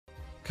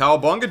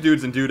Cowabunga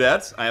dudes and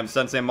dudettes, I am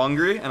Sensei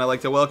Mungry, and I'd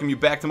like to welcome you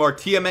back to more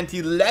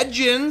TMNT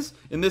Legends.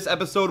 In this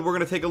episode, we're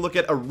going to take a look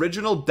at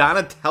original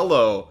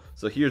Donatello.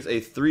 So here's a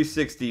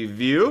 360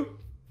 view.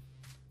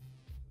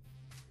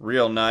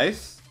 Real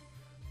nice.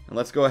 And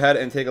let's go ahead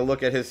and take a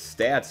look at his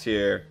stats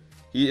here.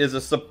 He is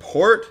a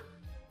support,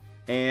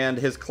 and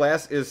his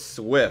class is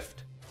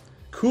Swift.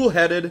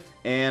 Cool-headed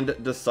and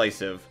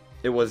decisive.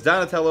 It was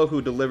Donatello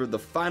who delivered the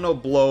final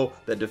blow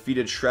that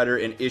defeated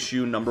Shredder in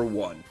issue number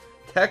 1.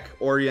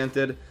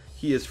 Tech-oriented,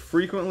 he is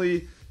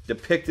frequently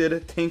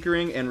depicted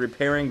tinkering and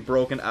repairing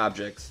broken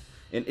objects.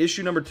 In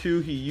issue number 2,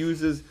 he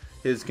uses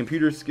his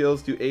computer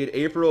skills to aid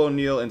April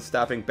O'Neil in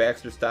stopping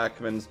Baxter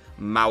Stockman's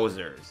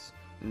Mausers.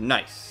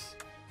 Nice.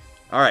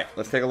 Alright,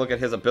 let's take a look at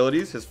his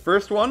abilities. His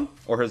first one,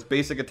 or his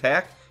basic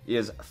attack,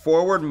 is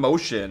forward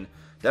motion.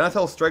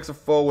 Donatello strikes a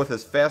foe with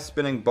his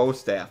fast-spinning bow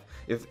staff.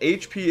 If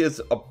HP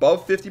is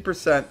above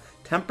 50%,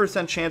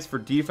 10% chance for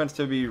defense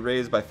to be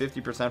raised by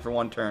 50% for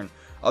one turn.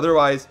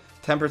 Otherwise,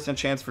 10%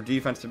 chance for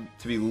defense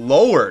to be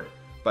lowered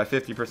by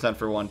 50%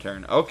 for one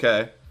turn.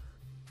 Okay.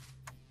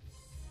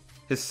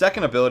 His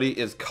second ability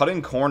is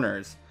cutting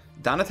corners.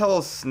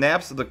 Donatello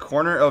snaps the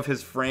corner of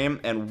his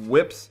frame and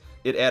whips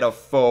it at a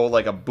foe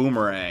like a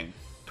boomerang.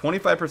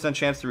 25%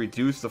 chance to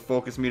reduce the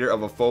focus meter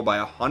of a foe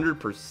by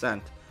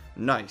 100%.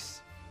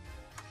 Nice.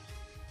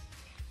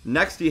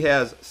 Next he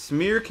has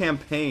Smear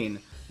Campaign.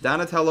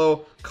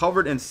 Donatello,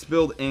 covered in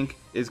spilled ink,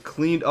 is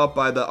cleaned up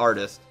by the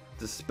artist.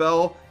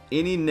 Dispel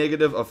any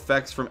negative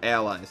effects from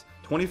allies.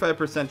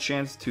 25%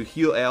 chance to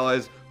heal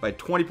allies by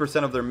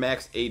 20% of their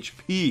max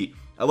HP.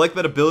 I like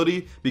that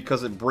ability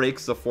because it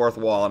breaks the fourth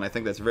wall, and I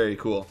think that's very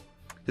cool.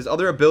 His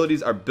other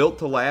abilities are Built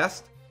to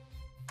Last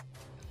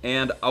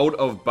and Out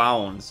of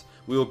Bounds.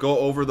 We will go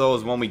over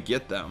those when we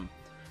get them.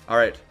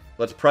 Alright,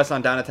 let's press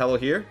on Donatello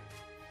here.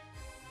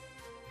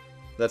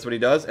 That's what he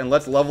does, and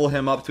let's level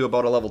him up to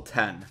about a level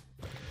 10.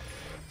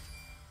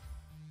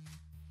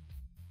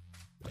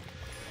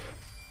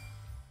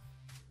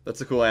 That's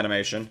a cool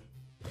animation.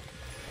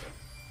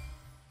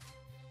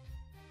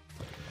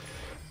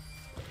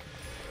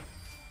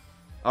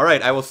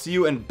 Alright, I will see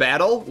you in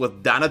battle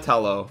with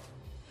Donatello.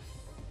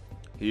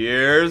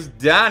 Here's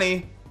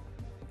Donnie.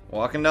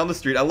 Walking down the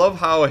street. I love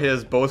how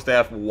his bow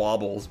staff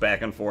wobbles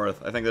back and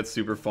forth. I think that's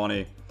super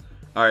funny.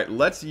 Alright,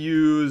 let's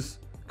use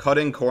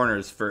cutting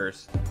corners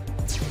first.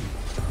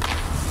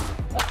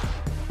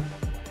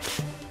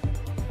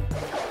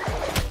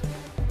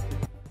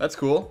 That's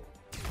cool.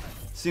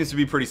 Seems to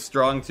be pretty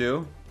strong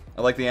too.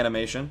 I like the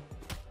animation.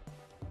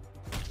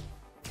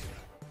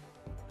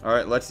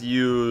 Alright, let's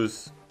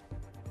use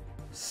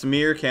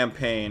Smear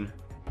Campaign.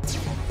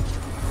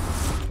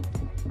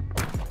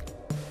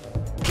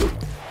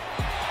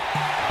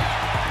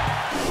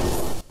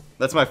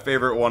 That's my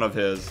favorite one of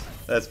his.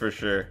 That's for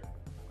sure.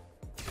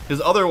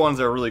 His other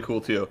ones are really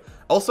cool too.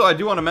 Also, I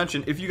do want to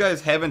mention, if you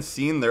guys haven't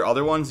seen their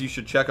other ones, you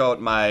should check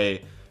out my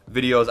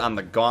videos on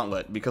the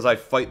Gauntlet, because I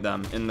fight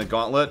them in the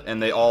Gauntlet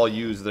and they all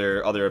use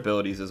their other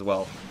abilities as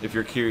well, if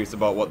you're curious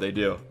about what they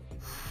do.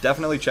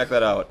 Definitely check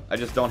that out. I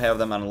just don't have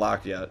them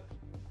unlocked yet.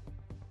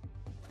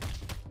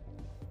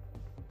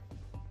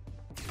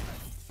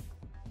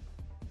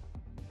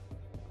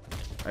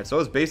 Alright, so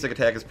his basic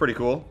attack is pretty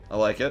cool. I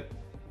like it.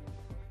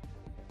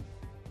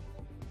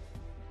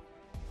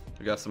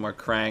 We got some more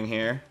Krang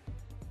here.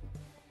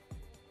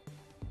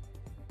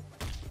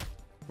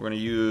 We're going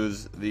to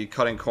use the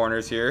cutting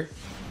corners here.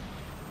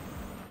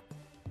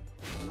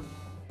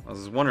 I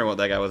was wondering what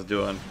that guy was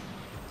doing.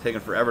 Taking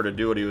forever to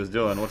do what he was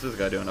doing. What's this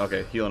guy doing?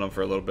 Okay, healing him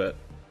for a little bit.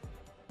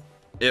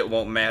 It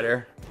won't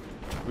matter.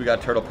 We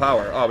got turtle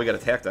power. Oh, we got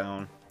attack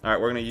down. Alright,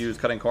 we're going to use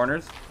cutting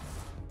corners.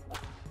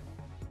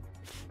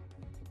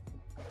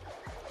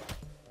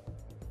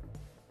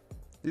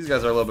 These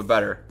guys are a little bit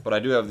better, but I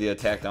do have the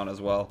attack down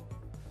as well.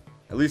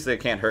 At least they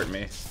can't hurt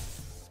me.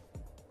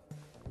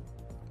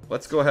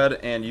 Let's go ahead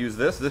and use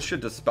this. This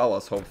should dispel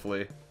us,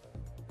 hopefully.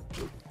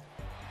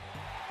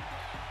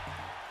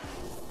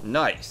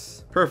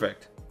 Nice.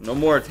 Perfect. No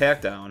more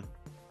attack down.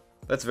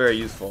 That's very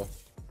useful.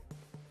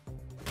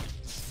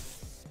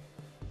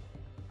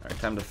 Alright,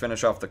 time to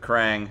finish off the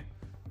Krang.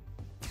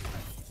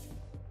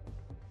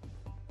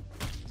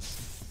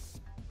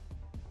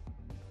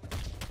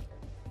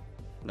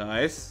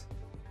 Nice.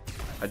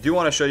 I do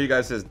want to show you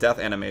guys his death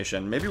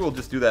animation. Maybe we'll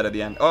just do that at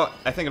the end. Oh,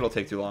 I think it'll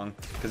take too long,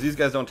 because these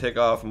guys don't take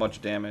off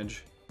much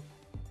damage.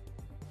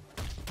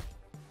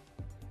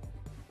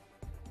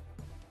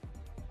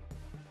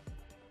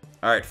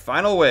 Alright,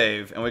 final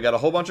wave, and we got a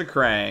whole bunch of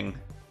Krang.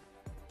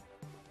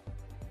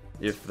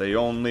 If they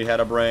only had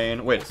a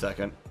brain. Wait a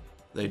second.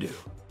 They do.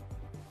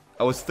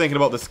 I was thinking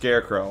about the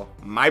Scarecrow.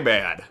 My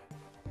bad.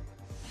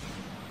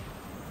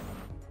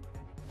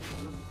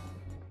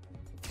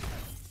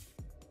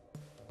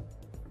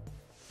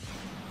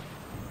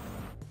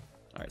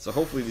 Alright, so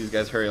hopefully these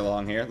guys hurry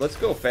along here. Let's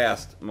go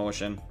fast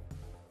motion,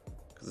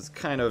 because it's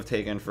kind of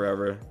taken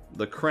forever.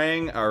 The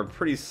Krang are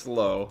pretty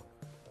slow.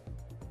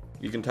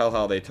 You can tell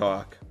how they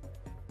talk.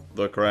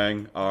 The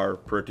Krang are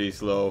pretty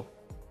slow.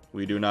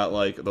 We do not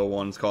like the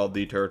ones called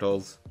the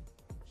turtles.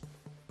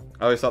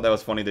 I always thought that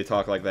was funny they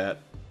talk like that.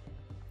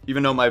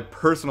 Even though my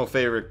personal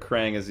favorite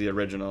Krang is the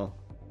original.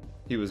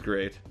 He was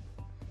great.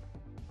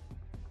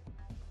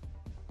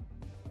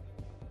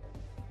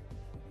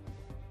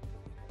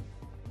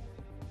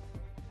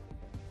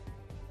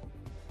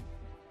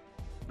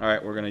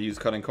 Alright, we're going to use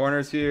cutting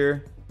corners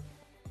here.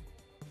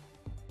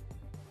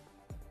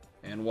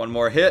 And one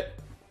more hit.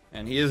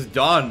 And he is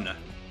done.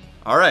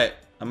 Alright,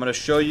 I'm going to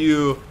show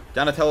you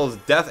Donatello's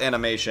death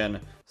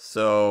animation.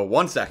 So,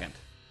 1 second.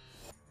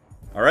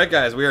 Alright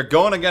guys, we are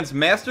going against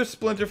Master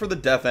Splinter for the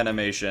death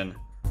animation.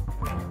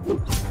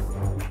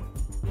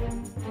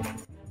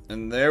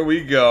 And there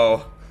we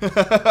go.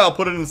 I'll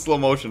put it in slow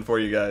motion for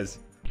you guys.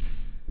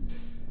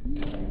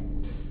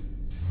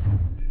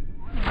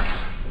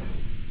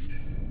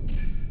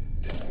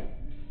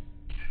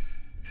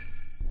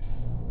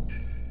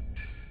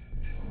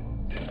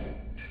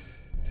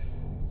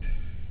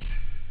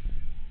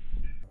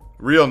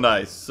 Real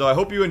nice. So I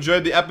hope you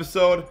enjoyed the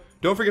episode.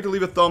 Don't forget to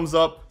leave a thumbs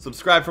up,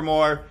 subscribe for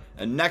more,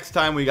 and next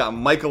time we got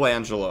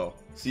Michelangelo.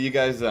 See you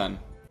guys then.